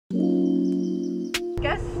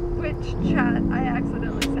Guess which chat I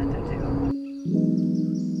accidentally sent it to.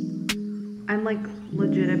 I'm like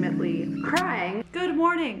legitimately crying. Good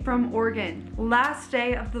morning from Oregon. Last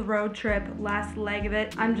day of the road trip, last leg of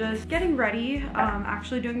it. I'm just getting ready,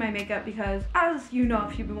 actually doing my makeup because, as you know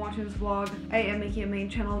if you've been watching this vlog, I am making a main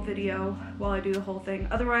channel video while I do the whole thing.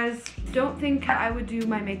 Otherwise, don't think I would do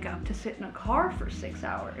my makeup to sit in a car for 6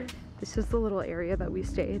 hours. This is the little area that we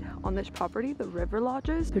stayed on this property, the river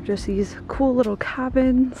lodges. They're just these cool little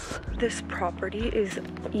cabins. This property is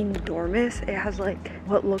enormous. It has like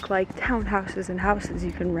what look like townhouses and houses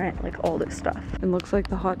you can rent, like all this stuff. And looks like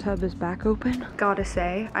the hot tub is back open. Gotta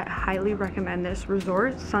say, I highly recommend this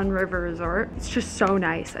resort, Sun River Resort. It's just so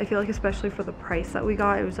nice. I feel like especially for the price that we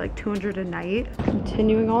got, it was like $200 a night.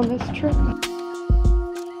 Continuing on this trip.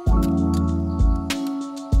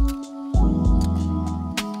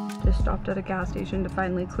 Stopped at a gas station to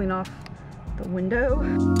finally clean off the window.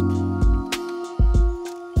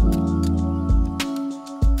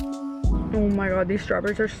 Oh my god, these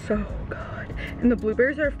strawberries are so good. And the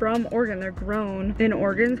blueberries are from Oregon. They're grown in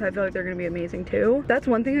Oregon, so I feel like they're gonna be amazing too. That's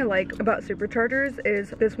one thing I like about superchargers is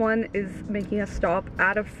this one is making a stop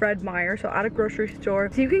at a Fred Meyer, so at a grocery store.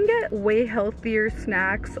 So you can get way healthier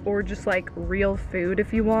snacks or just like real food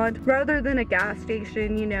if you want. Rather than a gas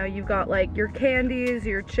station, you know, you've got like your candies,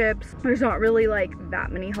 your chips. There's not really like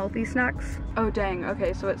that many healthy snacks. Oh dang,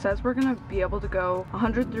 okay, so it says we're gonna be able to go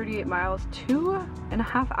 138 miles,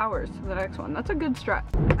 2.5 hours to the next one. That's a good stretch.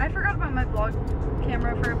 I forgot about my vlog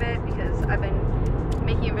camera for a bit because I've been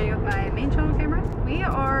making a video with my main channel camera. We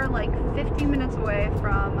are like 15 minutes away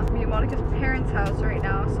from me and Monica's parents' house right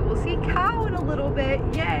now, so we'll see Cow in a little bit.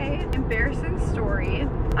 Yay! Embarrassing story.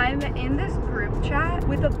 I'm in this group chat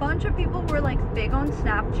with a bunch of people who are like big on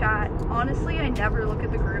Snapchat. Honestly, I never look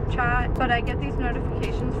at the group chat, but I get these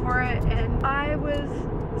notifications for it, and I was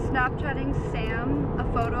Snapchatting Sam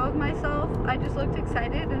a photo of myself. I just looked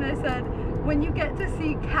excited and I said, when you get to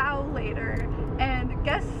see Cow later. And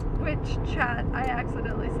guess which chat I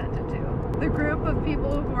accidentally sent it to. The group of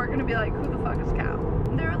people who are gonna be like, who the fuck is Cow?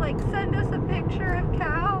 And they're like, send us a picture of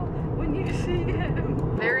Cow when you see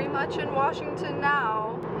him. Very much in Washington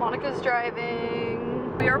now. Monica's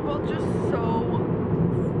driving. We are both just so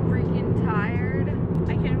freaking tired.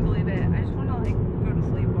 I can't believe it. I just wanna like go to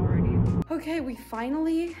sleep already. Okay, we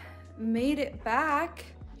finally made it back.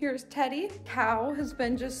 Here's Teddy. Cow has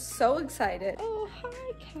been just so excited. Oh,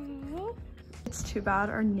 hi, Cow. It's too bad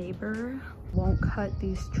our neighbor won't cut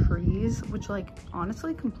these trees, which like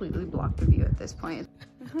honestly completely block the view at this point.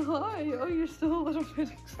 Hi, oh, you're still a little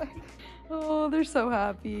bit excited. Oh, they're so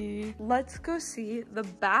happy. Let's go see the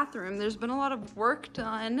bathroom. There's been a lot of work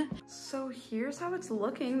done. So here's how it's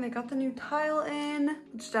looking. They got the new tile in,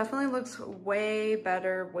 which definitely looks way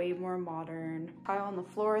better, way more modern. Tile on the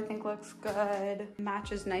floor I think looks good.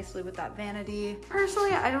 Matches nicely with that vanity.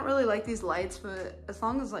 Personally, I don't really like these lights, but as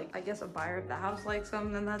long as like, I guess a buyer of the house likes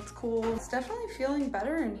them, then that's cool. It's definitely feeling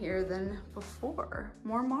better in here than before,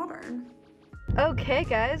 more modern. Okay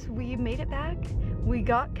guys, we made it back. We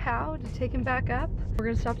got Cow to take him back up. We're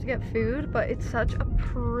gonna stop to get food, but it's such a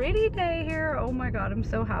pretty day here. Oh my god, I'm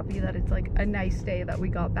so happy that it's like a nice day that we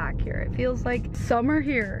got back here. It feels like summer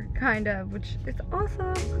here, kind of, which is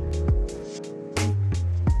awesome.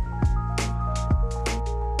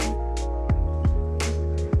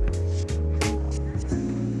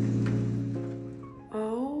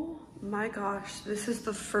 Oh my gosh, this is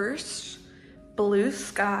the first blue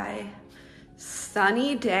sky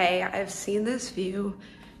sunny day I've seen this view.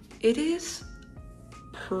 It is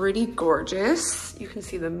pretty gorgeous. You can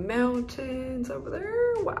see the mountains over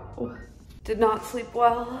there. Wow. Did not sleep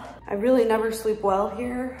well. I really never sleep well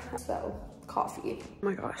here, so coffee. Oh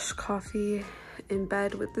my gosh, coffee in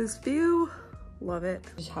bed with this view. Love it.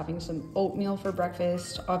 Just having some oatmeal for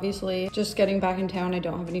breakfast. Obviously, just getting back in town, I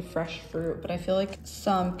don't have any fresh fruit, but I feel like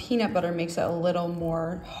some peanut butter makes it a little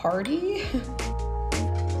more hearty.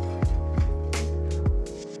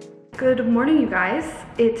 Good morning, you guys.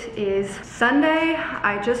 It is Sunday.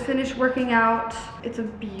 I just finished working out. It's a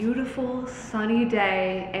beautiful sunny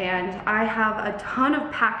day and I have a ton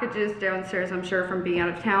of packages downstairs, I'm sure, from being out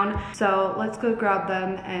of town. So let's go grab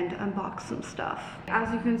them and unbox some stuff.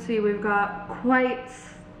 As you can see, we've got quite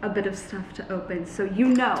a bit of stuff to open. So you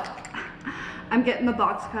know, I'm getting the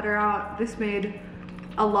box cutter out. This made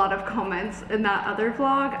a lot of comments in that other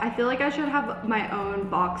vlog. I feel like I should have my own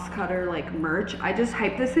box cutter like merch. I just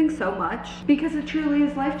hype this thing so much because it truly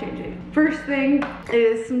is life-changing. First thing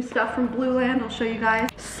is some stuff from Blue Land. I'll show you guys.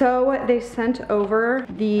 So they sent over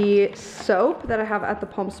the soap that I have at the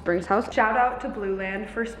Palm Springs house. Shout out to Blue Land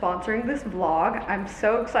for sponsoring this vlog. I'm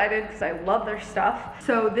so excited because I love their stuff.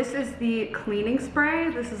 So this is the cleaning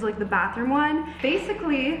spray. This is like the bathroom one.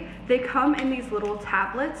 Basically, they come in these little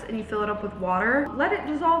tablets and you fill it up with water. Let it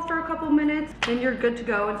dissolve for a couple minutes, then you're good to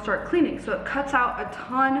go and start cleaning. So it cuts out a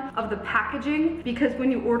ton of the packaging because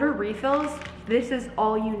when you order refills, this is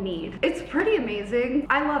all you need. It's pretty amazing.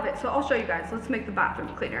 I love it. So I'll show you guys. Let's make the bathroom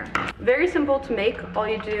cleaner. Very simple to make. All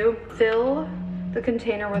you do, fill the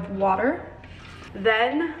container with water.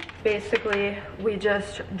 Then basically we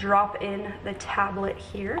just drop in the tablet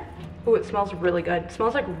here. Oh, it smells really good. It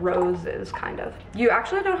smells like roses, kind of. You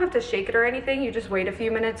actually don't have to shake it or anything. You just wait a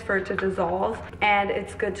few minutes for it to dissolve and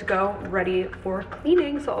it's good to go, ready for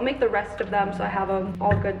cleaning. So I'll make the rest of them so I have them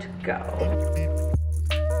all good to go.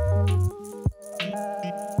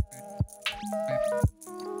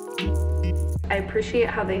 I appreciate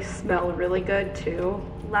how they smell really good too.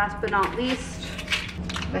 Last but not least,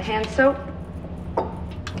 the hand soap.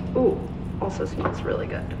 Ooh, also smells really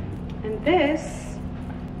good. And this,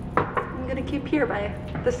 I'm gonna keep here by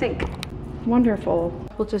the sink. Wonderful.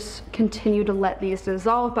 We'll just continue to let these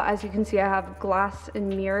dissolve, but as you can see, I have glass and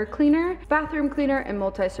mirror cleaner, bathroom cleaner, and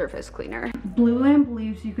multi-surface cleaner. Blue Land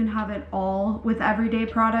believes you can have it all with everyday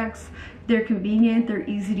products. They're convenient, they're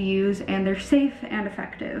easy to use, and they're safe and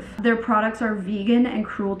effective. Their products are vegan and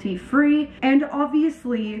cruelty-free, and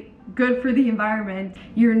obviously good for the environment.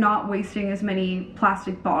 You're not wasting as many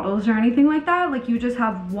plastic bottles or anything like that. Like, you just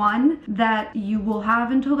have one that you will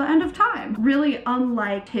have until the end of time. Really,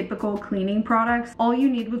 unlike typical cleaning products, all you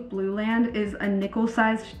need with Blue Land is a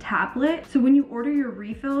nickel-sized tablet. So when you order your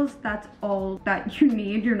refills, that's all that you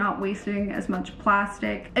need. You're not wasting as much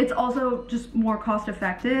plastic. It's also just more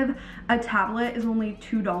cost-effective. A tablet is only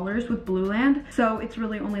 $2 with Blue Land, so it's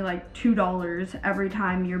really only like $2 every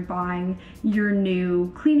time you're buying your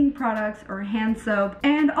new cleaning products or hand soap.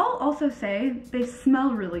 And I'll also say they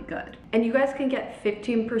smell really good. And you guys can get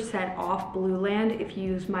 15% off Blue Land if you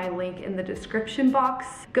use my link in the description box.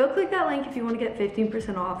 Go click that link if you want to get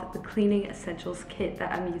 15% off the cleaning essentials kit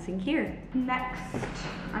that I'm using here. Next,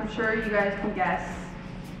 I'm sure you guys can guess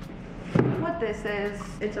what this is.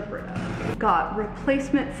 It's a Brita. Got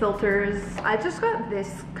replacement filters. I just got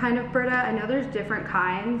this kind of Brita. I know there's different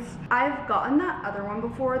kinds. I've gotten that other one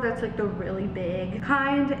before that's like the really big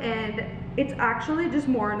kind, and it's actually just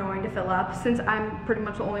more annoying to fill up since I'm pretty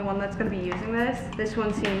much the only one that's gonna be using this. This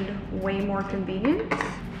one seemed way more convenient.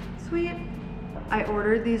 Sweet. I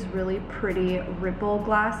ordered these really pretty ripple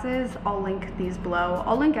glasses. I'll link these below.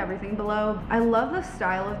 I'll link everything below. I love the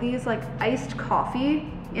style of these, like iced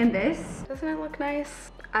coffee in this. Doesn't it look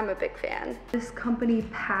nice? I'm a big fan. This company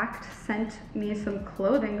Pact sent me some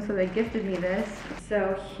clothing, so they gifted me this.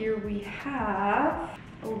 So here we have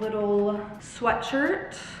a little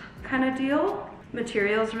sweatshirt kind of deal.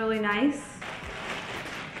 Material's really nice.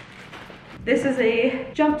 This is a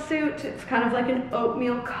jumpsuit. It's kind of like an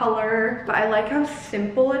oatmeal color, but I like how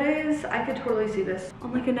simple it is. I could totally see this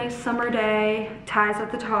on like a nice summer day. Ties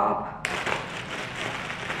at the top.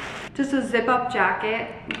 Just a zip up jacket.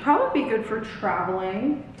 Probably be good for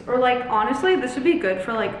traveling. Or like, honestly, this would be good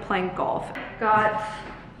for like playing golf. Got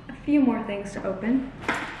a few more things to open.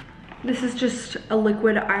 This is just a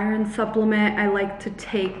liquid iron supplement I like to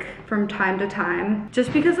take from time to time.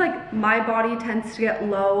 Just because like my body tends to get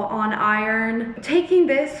low on iron. Taking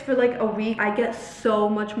this for like a week, I get so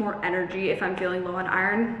much more energy if I'm feeling low on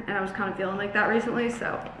iron. And I was kind of feeling like that recently,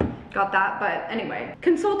 so got that. But anyway,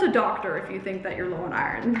 consult a doctor if you think that you're low on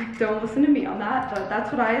iron. Don't listen to me on that, but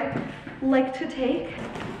that's what I like to take.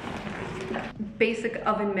 Basic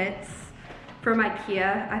oven mitts from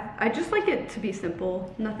IKEA. I just like it to be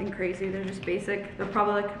simple, nothing crazy. They're just basic. They're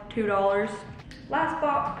probably like $2. Last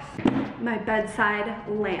box, my bedside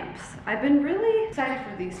lamps. I've been really excited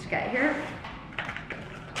for these to get here.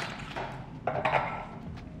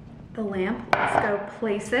 The lamp, let's go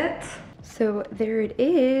place it. So there it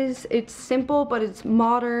is. It's simple, but it's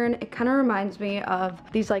modern. It kind of reminds me of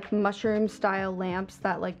these like mushroom style lamps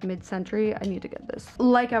that like mid-century. I need to get this.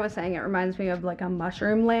 Like I was saying, it reminds me of like a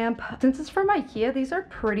mushroom lamp. Since it's from IKEA, these are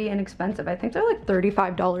pretty inexpensive. I think they're like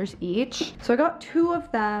 $35 each. So I got 2 of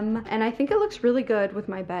them, and I think it looks really good with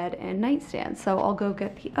my bed and nightstand. So I'll go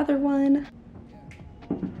get the other one.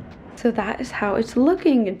 So that is how it's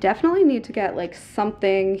looking. Definitely need to get like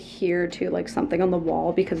something here too, like something on the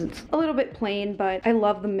wall, because it's a little bit plain, but I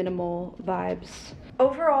love the minimal vibes.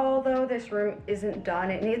 Overall though, this room isn't done.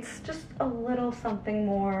 It needs just a little something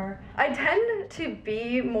more. I tend to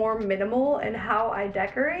be more minimal in how I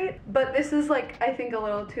decorate, but this is like, I think a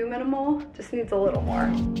little too minimal. Just needs a little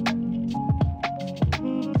more.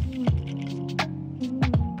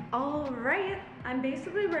 All right, I'm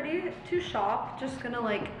basically ready to shop. Just gonna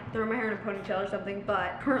like throw my hair in a ponytail or something,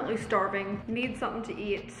 but currently starving, need something to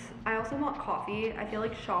eat. I also want coffee. I feel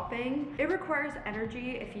like shopping, it requires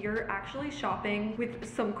energy if you're actually shopping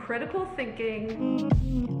with some critical thinking.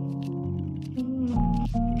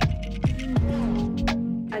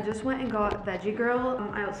 I just went and got Veggie Grill.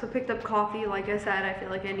 I also picked up coffee. Like I said, I feel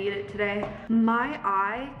like I need it today. My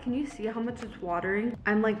eye, can you see how much it's watering?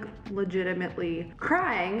 I'm like legitimately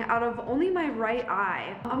crying out of only my right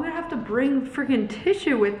eye. I'm gonna have to bring freaking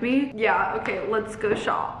tissue with me. Yeah, okay, let's go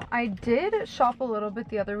shop. I did shop a little bit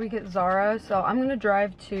the other week at Zara, so I'm gonna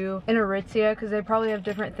drive to Aritzia because they probably have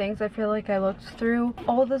different things. I feel like I looked through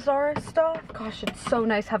all the Zara stuff. Gosh, it's so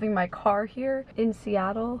nice having my car here in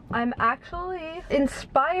Seattle. I'm actually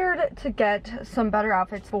inspired to get some better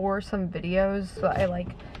outfits for some videos so I like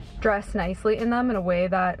dress nicely in them in a way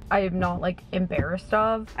that I am not like embarrassed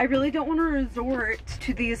of. I really don't want to resort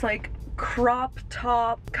to these like crop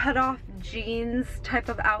top cut off jeans type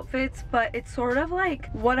of outfits, but it's sort of like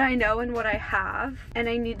what I know and what I have, and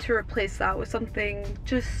I need to replace that with something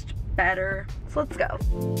just better. So let's go.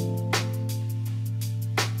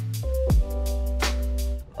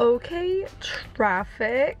 Okay,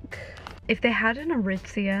 traffic. If they had an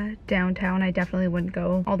Aritzia downtown, I definitely wouldn't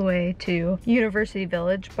go all the way to University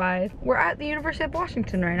Village, but we're at the University of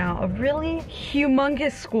Washington right now, a really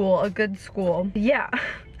humongous school, a good school. Yeah.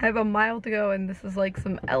 I have a mile to go and this is like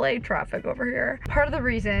some LA traffic over here. Part of the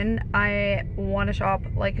reason I want to shop,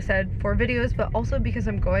 like I said, for videos, but also because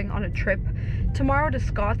I'm going on a trip tomorrow to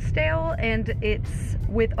Scottsdale, and it's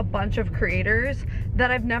with a bunch of creators that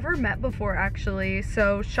I've never met before actually.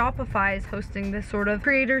 So Shopify is hosting this sort of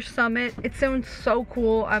creator summit. It sounds so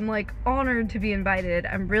cool. I'm like honored to be invited.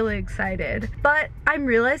 I'm really excited. But I'm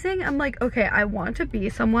realizing, I'm like, okay, I want to be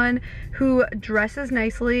someone who dresses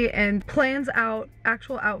nicely and plans out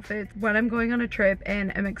actual outfits when I'm going on a trip,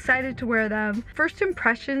 and I'm excited to wear them. First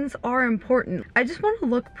impressions are important. I just want to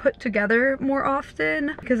look put together more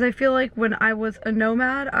often because I feel like when I was a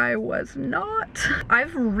nomad, I was not.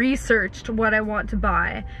 I've researched what I want to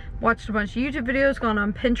buy, watched a bunch of YouTube videos, gone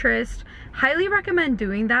on Pinterest. Highly recommend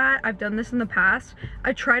doing that. I've done this in the past.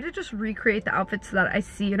 I try to just recreate the outfits that I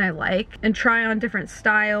see and I like and try on different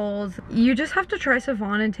styles. You just have to try stuff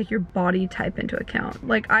on and take your body type into account.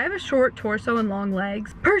 Like, I have a short torso and long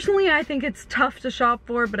legs. Personally, I think it's tough to shop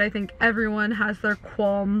for, but I think everyone has their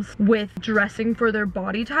qualms with dressing for their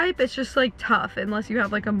body type. It's just like tough unless you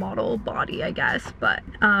have like a model body, I guess. But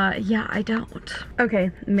yeah, I don't. Okay,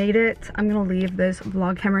 made it. I'm gonna leave this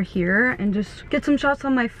vlog camera here and just get some shots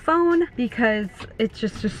on my phone because it's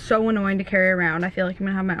just so annoying to carry around. I feel like I'm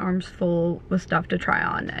gonna have my arms full with stuff to try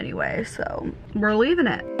on anyway, so we're leaving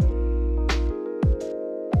it.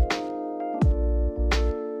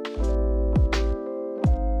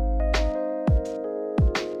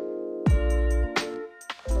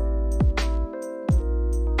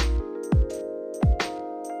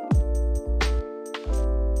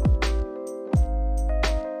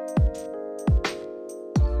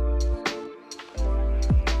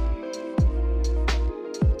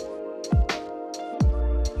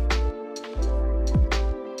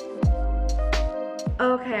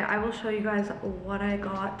 Okay, I will show you guys what I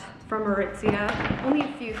got from Aritzia. Only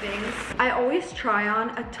a few things. I always try on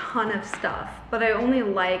a ton of stuff, but I only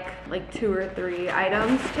like 2 or 3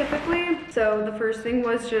 items typically. So the first thing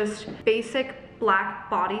was just basic black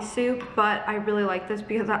bodysuit, but I really like this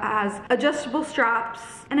because it has adjustable straps,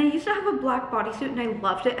 and I used to have a black bodysuit and I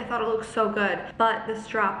loved it. I thought it looked so good, but the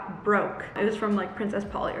strap broke. It was from like Princess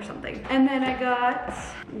Polly or something. And then I got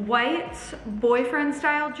white boyfriend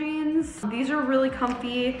style jeans. These are really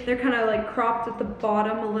comfy. They're kind of like cropped at the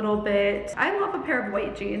bottom a little bit. I love a pair of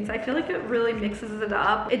white jeans. I feel like it really mixes it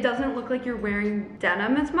up. It doesn't look like you're wearing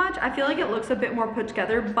denim as much. I feel like it looks a bit more put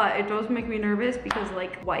together, but it does make me nervous because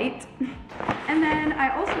like white. And then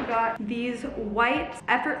I also got these white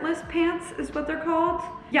effortless pants is what they're called.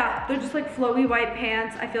 Yeah, they're just like flowy white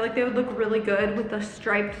pants. I feel like they would look really good with the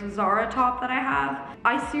striped Zara top that I have.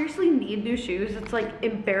 I seriously need new shoes. It's like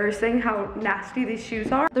embarrassing how nasty these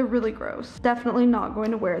shoes are. They're really gross. Definitely not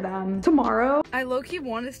going to wear them tomorrow. I low-key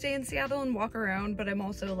want to stay in Seattle and walk around, but I'm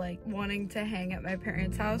also like wanting to hang at my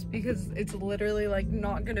parents' house because it's literally like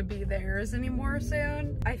not gonna be theirs anymore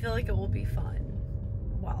soon. I feel like it will be fun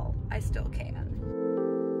while I still can.